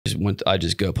I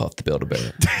just GoPuffed the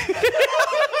Build-A-Bear.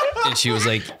 And she was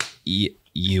like,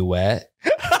 you wet?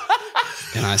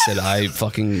 And I said, I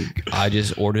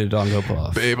just ordered it on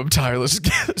GoPuff. Babe, I'm tireless.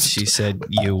 She said,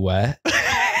 you wet?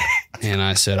 And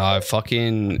I said,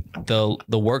 the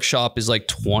workshop is like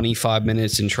 25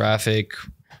 minutes in traffic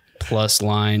plus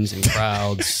lines and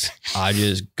crowds. I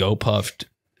just GoPuffed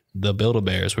the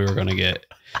Build-A-Bears we were going to get.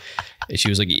 And she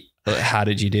was like, how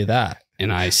did you do that?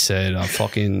 And I said, I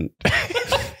fucking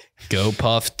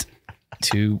GoPuffed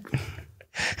 2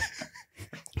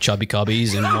 Chubby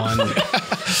Cubbies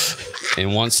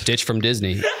and one Stitch from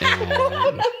Disney.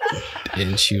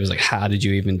 And she was like, how did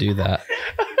you even do that?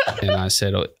 And I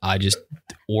said, I just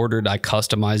ordered, I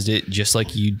customized it just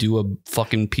like you do a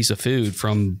fucking piece of food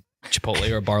from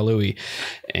Chipotle or Bar Louie.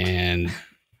 And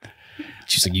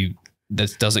she's like,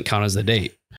 that doesn't count as the date.